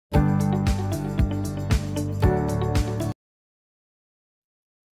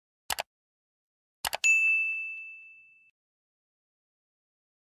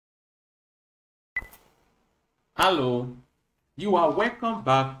Hello, you are welcome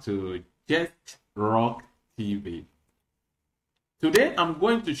back to Just Rock TV. Today I'm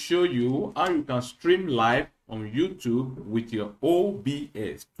going to show you how you can stream live on YouTube with your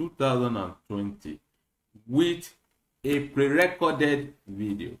OBS 2020 with a pre-recorded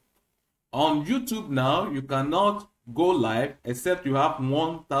video. On YouTube now, you cannot go live except you have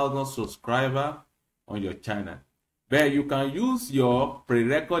 1,000 subscribers on your channel. But you can use your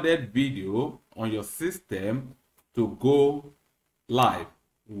pre-recorded video on your system to go live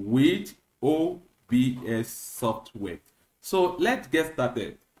with OBS software. So let's get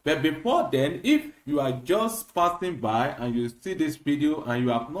started. But before then, if you are just passing by and you see this video and you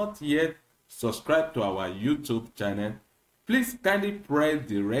have not yet subscribed to our YouTube channel, please kindly press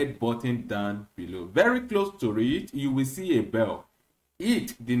the red button down below. Very close to it, you will see a bell.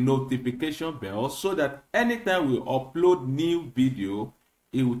 Hit the notification bell so that anytime we upload new video,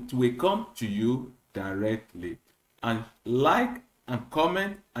 it will come to you directly. And like and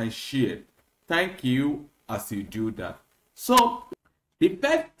comment and share. Thank you as you do that. So the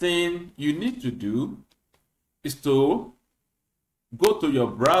first thing you need to do is to go to your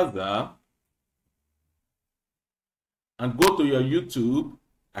browser and go to your YouTube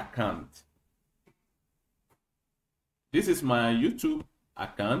account. This is my YouTube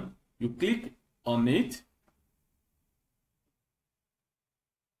account. You click on it.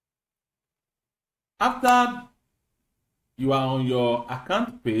 After you are on your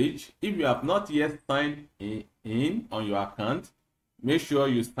account page, if you have not yet signed in on your account, make sure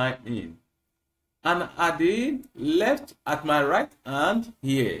you sign in. And at the left, at my right hand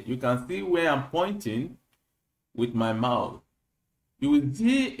here, you can see where I'm pointing with my mouse. You will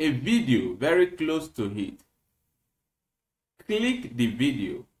see a video very close to it. Click the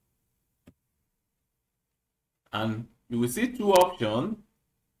video and you will see two options: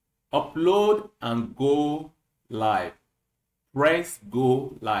 upload and go live. Press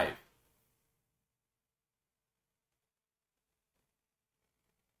go live.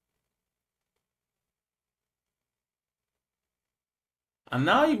 And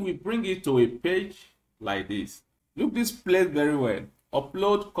now it will bring it to a page like this. Look this place very well.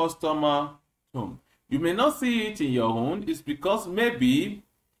 Upload customer home. You may not see it in your own. It's because maybe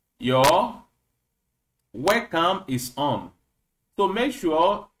your webcam is on. So make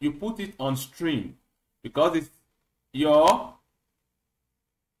sure you put it on stream, because if your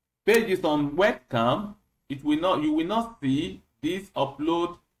page is on webcam, you will not see this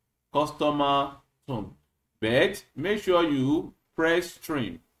upload customer home. But make sure you press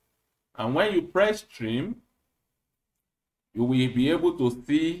stream. And when you press stream, you will be able to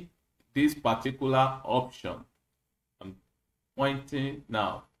see this particular option. I'm pointing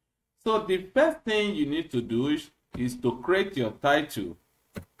now. So the first thing you need to do is to create your title.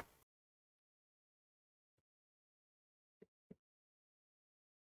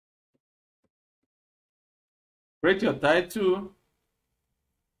 Create your title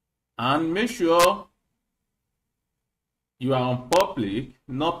and make sure you are on public,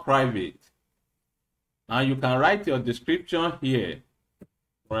 not private. And you can write your description here.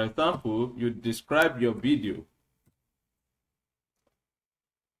 For example, you describe your video.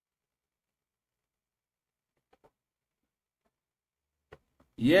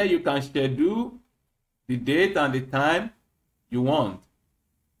 Here you can schedule the date and the time you want.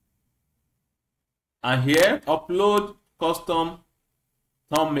 And here, upload custom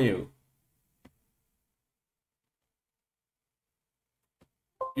thumbnail.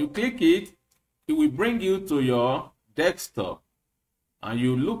 You click it, it will bring you to your desktop. And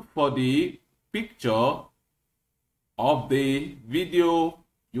you look for the picture of the video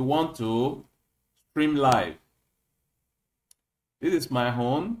you want to stream live. This is my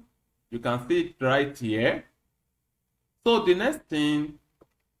home. You can see it right here. So the next thing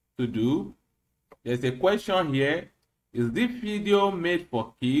to do, there's a question here. Is this video made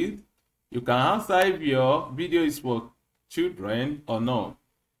for kids? You can answer if your video is for children or not.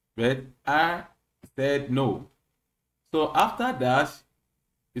 But I said no. So after that,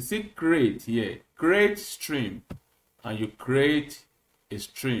 you see create here, create stream, and you create a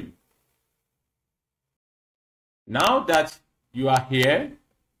stream. Now that you are here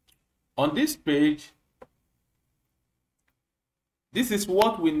on this page, this is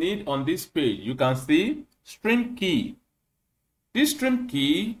what we need on this page. You can see stream key. This stream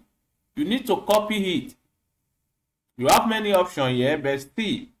key, you need to copy it. You have many options here, but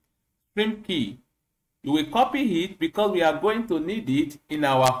still, stream key. You will copy it because we are going to need it in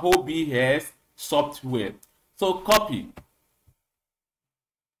our OBS software. So copy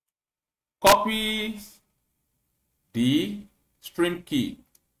the stream key.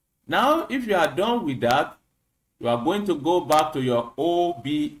 Now, if you are done with that, you are going to go back to your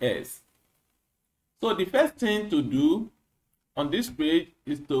OBS. So the first thing to do on this page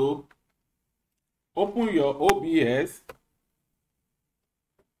is to open your OBS.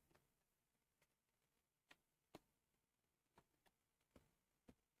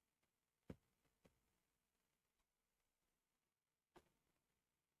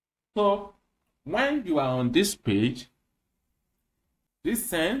 So when you are on this page, this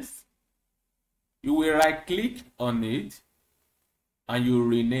sense, you will right click on it and you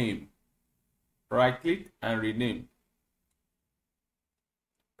rename. Right click and rename.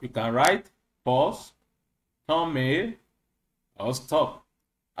 You can write pause, thumbnail, or stop.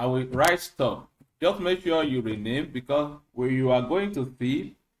 I will write stop. Just make sure you rename, because you are going to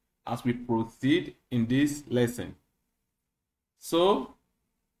see as we proceed in this lesson. So,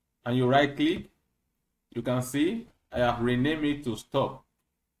 and you right click, you can see I have renamed it to stop.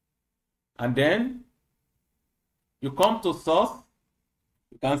 And then you come to source,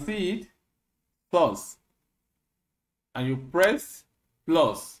 you can see it, source, and you press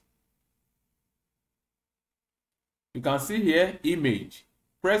plus. You can see here image.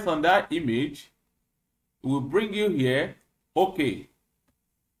 Press on that image, it will bring you here, OK,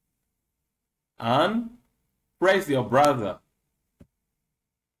 and press your browser.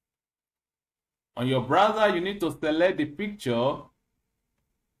 On your browser, you need to select the picture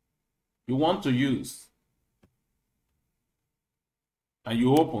you want to use, and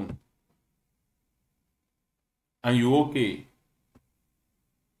you open, and you OK.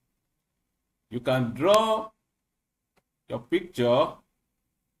 You can draw your picture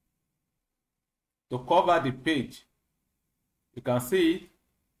to cover the page. You can see it.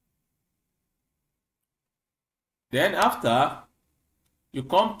 Then after, you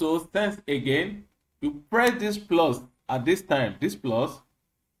come to sense again. You press this plus at this time, this plus,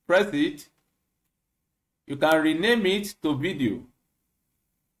 press it. You can rename it to video.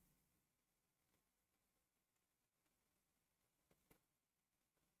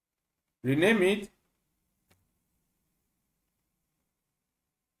 Rename it.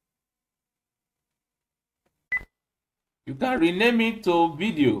 You can rename it to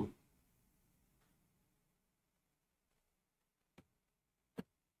video.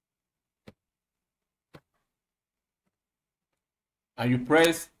 And you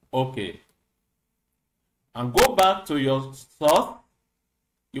press OK. And go back to your source.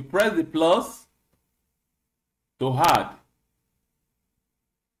 You press the plus to add.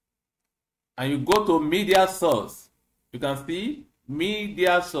 And you go to media source. You can see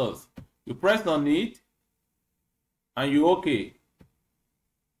media source. You press on it and you OK.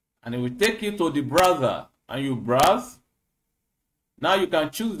 And it will take you to the browser and you browse. Now you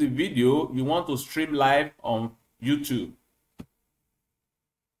can choose the video you want to stream live on YouTube.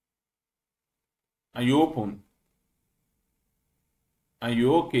 And you open. And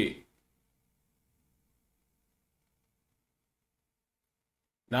you OK.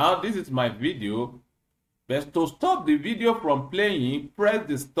 Now this is my video. But to stop the video from playing, press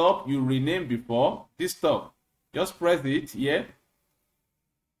the stop you renamed before. This stop. Just press it here.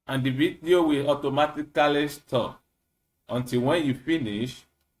 And the video will automatically stop until when you finish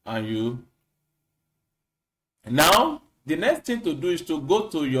and you. Now the next thing to do is to go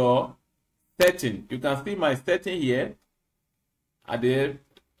to your setting. You can see my setting here at the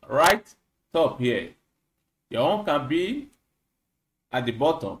right top here. Your own can be at the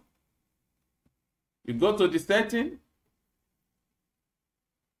bottom. You go to the setting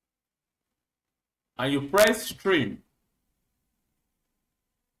and you press stream.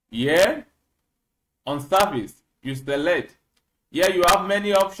 Here on service, you select. Here you have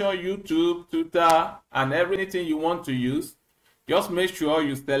many options: YouTube, Twitter, and everything you want to use. Just make sure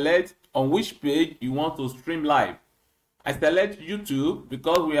you select on which page you want to stream live. I select YouTube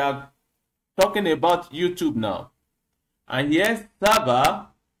because we are talking about YouTube now. And here server,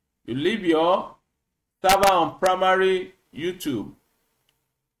 you leave your server on primary YouTube.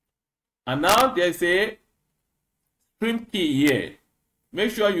 And now there's a stream key here.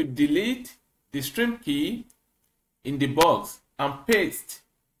 Make sure you delete the stream key in the box and paste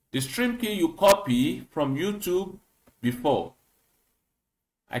the stream key you copy from YouTube before.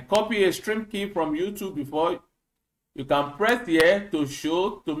 I copy a stream key from YouTube before. You can press here to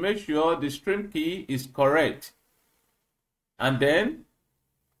show, to make sure the stream key is correct. And then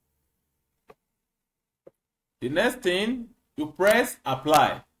the next thing, you press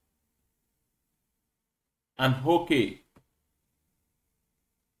apply and OK.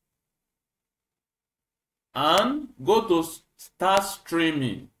 And go to start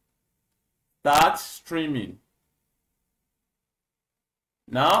streaming. Start streaming.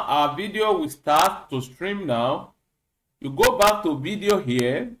 Now our video will start to stream now. You go back to video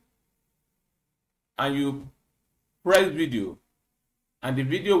here and you press video, and the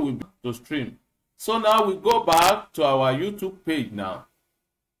video will be to stream. So now we go back to our YouTube page now.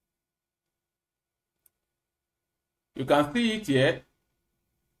 You can see it here.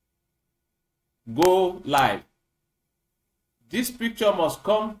 Go live. This picture must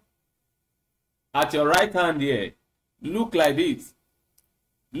come at your right hand here. Look like this.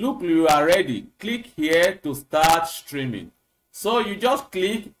 Look, you are ready. Click here to start streaming. So you just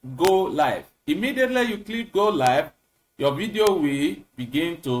click go live. Immediately you click go live, your video will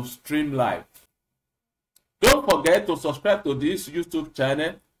begin to stream live. Don't forget to subscribe to this YouTube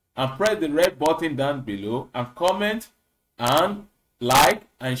channel and press the red button down below and comment and like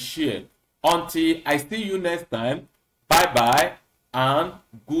and share. Until I see you next time, bye bye and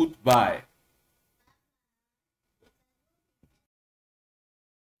goodbye.